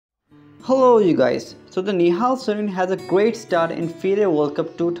Hello you guys. So the Nihal Sarin has a great start in FIDE World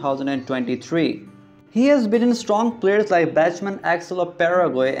Cup 2023. He has beaten strong players like batsman Axel of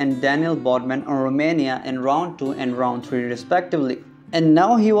Paraguay and Daniel Bodman of Romania in round 2 and round 3 respectively. And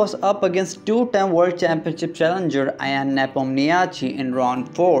now he was up against two-time World Championship challenger Ian Nepomniachtchi in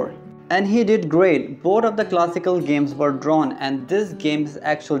round 4. And he did great. Both of the classical games were drawn and this game is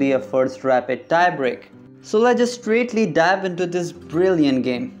actually a first rapid tiebreak. So let's just straightly dive into this brilliant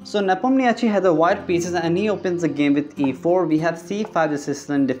game. So Nepomniachtchi has the white pieces and he opens the game with e4. We have c5 the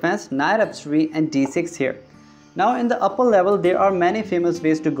Sicilian defense, knight f3 and d6 here. Now in the upper level there are many famous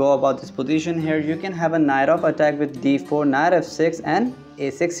ways to go about this position here. You can have a knight off attack with d4, knight f6 and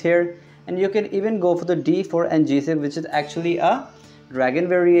a6 here. And you can even go for the d4 and g6, which is actually a dragon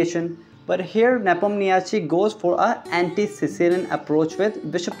variation. But here Nepomniachtchi goes for a anti-Sicilian approach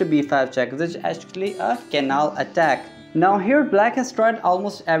with bishop to b5 check, which is actually a canal attack. Now here black has tried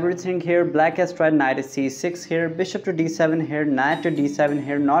almost everything here. Black has tried knight to c6 here, bishop to d7 here, knight to d7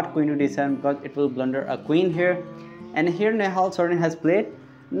 here, not queen to d7 because it will blunder a queen here. And here Nihal Sarin has played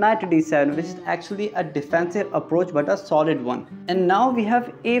knight to d7, which is actually a defensive approach but a solid one. And now we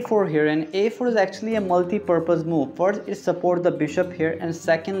have a4 here, and a4 is actually a multi-purpose move. First it supports the bishop here, and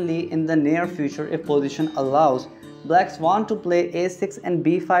secondly in the near future if position allows, blacks want to play a6 and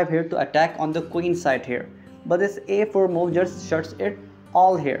b5 here to attack on the queen side here. But this a4 move just shuts it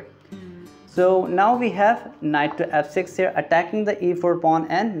all here. So now we have knight to f6 here attacking the e4 pawn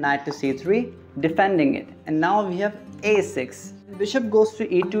and knight to c3 defending it. And now we have a6. Bishop goes to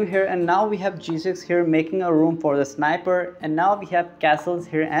e2 here, and now we have g6 here making a room for the sniper. And now we have castles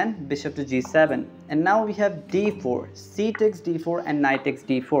here and bishop to g7. And now we have d4, c takes d4 and knight takes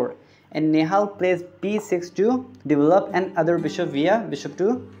d4. And Nihal plays b6 to develop another bishop via bishop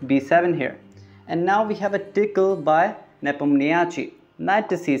to b7 here. And now we have a tickle by Nepomniachtchi, knight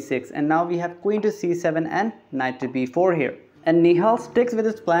to c6, and now we have queen to c7 and knight to b4 here. And Nihal sticks with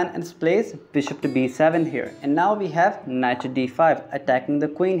his plan and plays bishop to b7 here. And now we have knight to d5 attacking the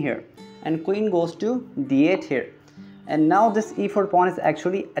queen here. And queen goes to d8 here. And now this e4 pawn is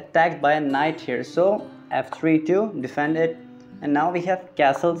actually attacked by a knight here. So f3 to defend it. And now we have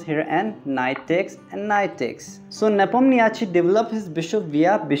castles here and knight takes and knight takes. So Nepomniachtchi developed his bishop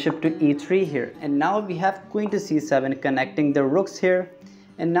via bishop to e3 here. And now we have queen to c7 connecting the rooks here.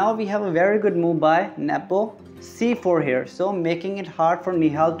 And now we have a very good move by Nepo c4 here, so making it hard for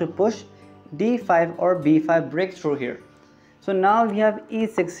Nihal to push d5 or b5 breakthrough here. So now we have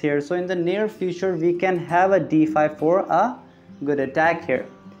e6 here, so in the near future we can have a d5 for a good attack here.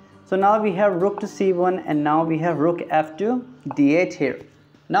 So now we have rook to c1, and now we have rook f to d8 here.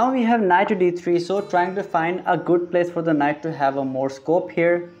 Now we have knight to d3, so trying to find a good place for the knight to have a more scope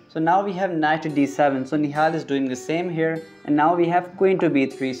here. So now we have knight to d7, so Nihal is doing the same here. And now we have queen to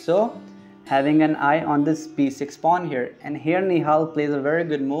b3, so having an eye on this b6 pawn here. And here Nihal plays a very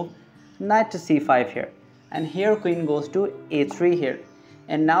good move, knight to c5 here. And here queen goes to a3 here.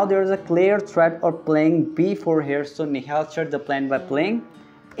 And now there is a clear threat of playing b4 here, so Nihal shut the plan by playing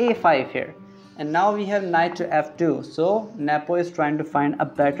a5 here. And now we have knight to f2, so Nepo is trying to find a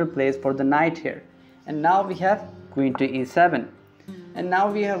better place for the knight here. And now we have queen to e7. And now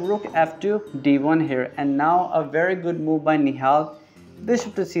we have rook f2 d1 here. And now a very good move by Nihal,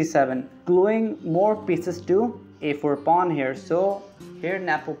 bishop to c7, gluing more pieces to a4 pawn here. So here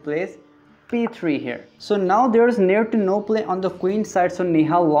Nepo plays b3 here. So now there is near to no play on the queen side, so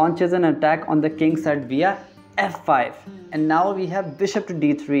Nihal launches an attack on the king side via f5. And now we have bishop to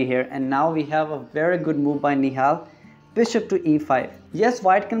d3 here. And now we have a very good move by Nihal, bishop to e5. Yes,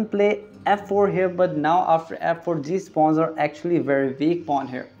 white can play f4 here, but now after f4 these pawns are actually very weak pawn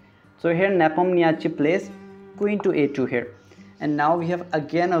here. So here Nepomniachtchi plays queen to a2 here. And now we have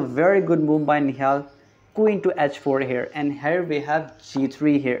again a very good move by Nihal, queen to h4 here. And here we have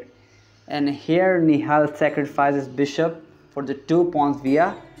g3 here. And here Nihal sacrifices bishop for the two pawns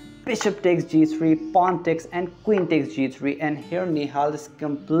via bishop takes g3, pawn takes, and queen takes g3. And here Nihal is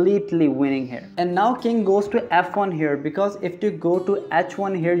completely winning here. And now king goes to f1 here, because if you go to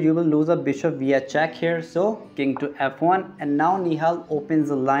h1 here you will lose a bishop via check here. So king to f1, and now Nihal opens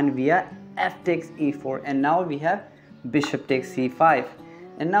the line via f takes e4. And now we have bishop takes c5,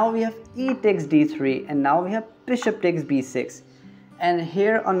 and now we have e takes d3, and now we have bishop takes b6. And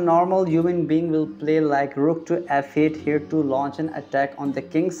here a normal human being will play like rook to f8 here to launch an attack on the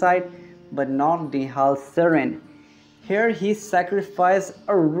king side, but not Nihal Sarin. Here he sacrificed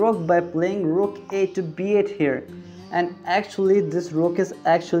a rook by playing rook a to b8 here. And actually this rook is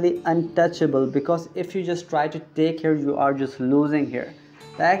actually untouchable, because if you just try to take here you are just losing here.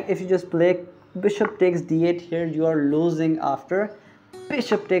 Like if you just play bishop takes d8 here, you are losing after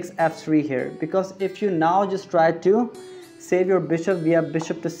bishop takes f3 here, because if you now just try to save your bishop via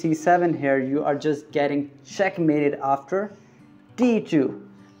bishop to c7 here, you are just getting checkmated after d2.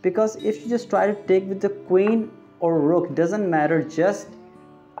 Because if you just try to take with the queen or rook, doesn't matter, just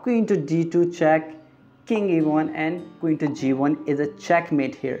queen to d2 check, king e1 and queen to g1 is a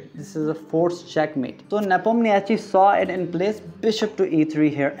checkmate here. This is a forced checkmate. So Nepomniachtchi saw it in place, bishop to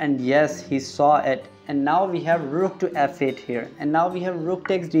e3 here, and yes, he saw it. And now we have rook to f8 here, and now we have rook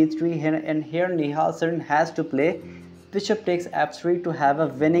takes d3 here, and here Nihal Sarin has to play bishop takes f3 to have a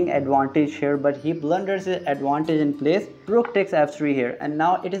winning advantage here, but he blunders his advantage in place. Rook takes f3 here, and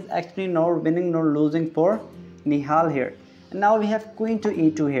now it is actually nor winning nor losing for Nihal here. And now we have queen to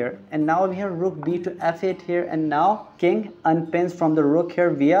e2 here, and now we have rook b to f8 here, and now king unpins from the rook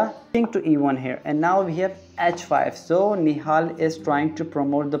here via king to e1 here, and now we have h5. So Nihal is trying to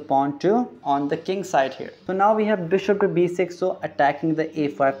promote the pawn to on the king side here. So now we have bishop to b6, so attacking the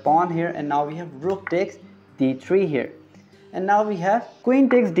a5 pawn here, and now we have rook takes d3 here. And now we have queen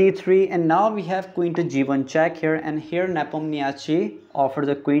takes d3, and now we have queen to g1 check here, and here Nepomniachtchi offers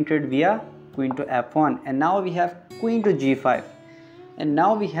the queen trade via queen to f1, and now we have queen to g5, and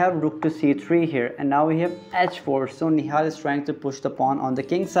now we have rook to c3 here, and now we have h4. So Nihal is trying to push the pawn on the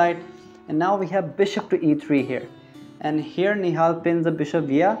king side, and now we have bishop to e3 here, and here Nihal pins the bishop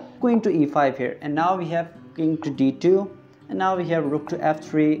via queen to e5 here, and now we have king to d2, and now we have rook to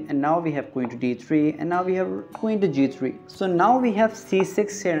f3, and now we have queen to d3, and now we have queen to g3. So now we have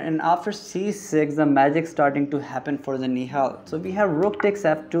c6 here, and after c6 the magic starting to happen for the Nihal. So we have rook takes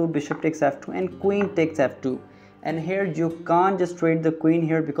f2, bishop takes f2, and queen takes f2, and here you can't just trade the queen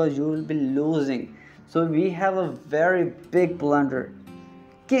here because you will be losing. So we have a very big blunder.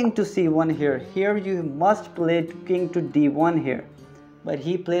 King to c1 here, here you must play king to d1 here, but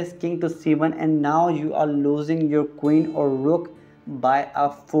he plays king to c1, and now you are losing your queen or rook by a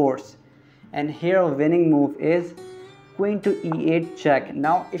force. And here a winning move is queen to e8 check.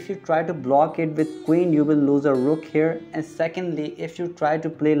 Now if you try to block it with queen, you will lose a rook here, and secondly, if you try to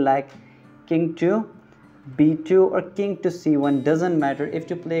play like king to b2 or king to c1, doesn't matter, if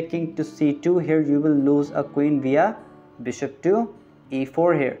you play king to c2 here, you will lose a queen via bishop to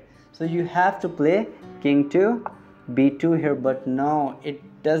e4 here. So you have to play king to b2 here, but no, it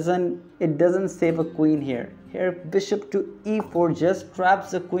doesn't save a queen here. Here bishop to e4 just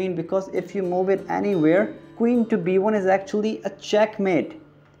traps the queen, because if you move it anywhere, queen to b1 is actually a checkmate,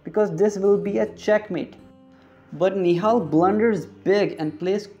 because this will be a checkmate. But Nihal blunders big and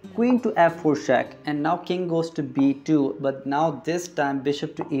plays queen to f4 check, and now king goes to b2, but now this time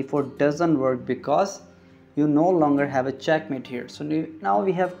bishop to e4 doesn't work because you no longer have a checkmate here. So now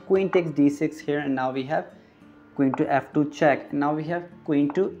we have queen takes d6 here, and now we have queen to f2 check, and now we have queen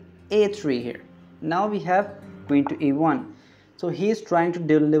to a3 here. Now we have queen to e1. So he is trying to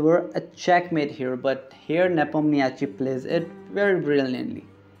deliver a checkmate here, but here Nepomniachtchi plays it very brilliantly.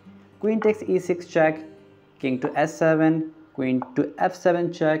 Queen takes e6 check, king to s7, queen to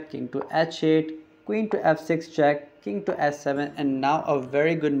f7 check, king to h8, queen to f6 check, king to s7, and now a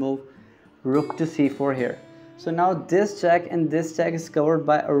very good move, rook to c4 here. So now this check and this check is covered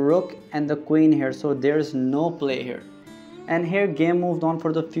by a rook and the queen here, so there is no play here. And here game moved on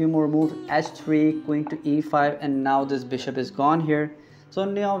for the few more moves, h3, queen to e5, and now this bishop is gone here. So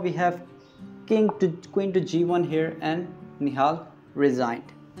now we have queen to g1 here, and Nihal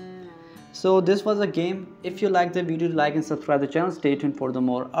resigned. So this was a game. If you like the video, like and subscribe the channel. Stay tuned for the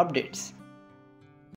more updates.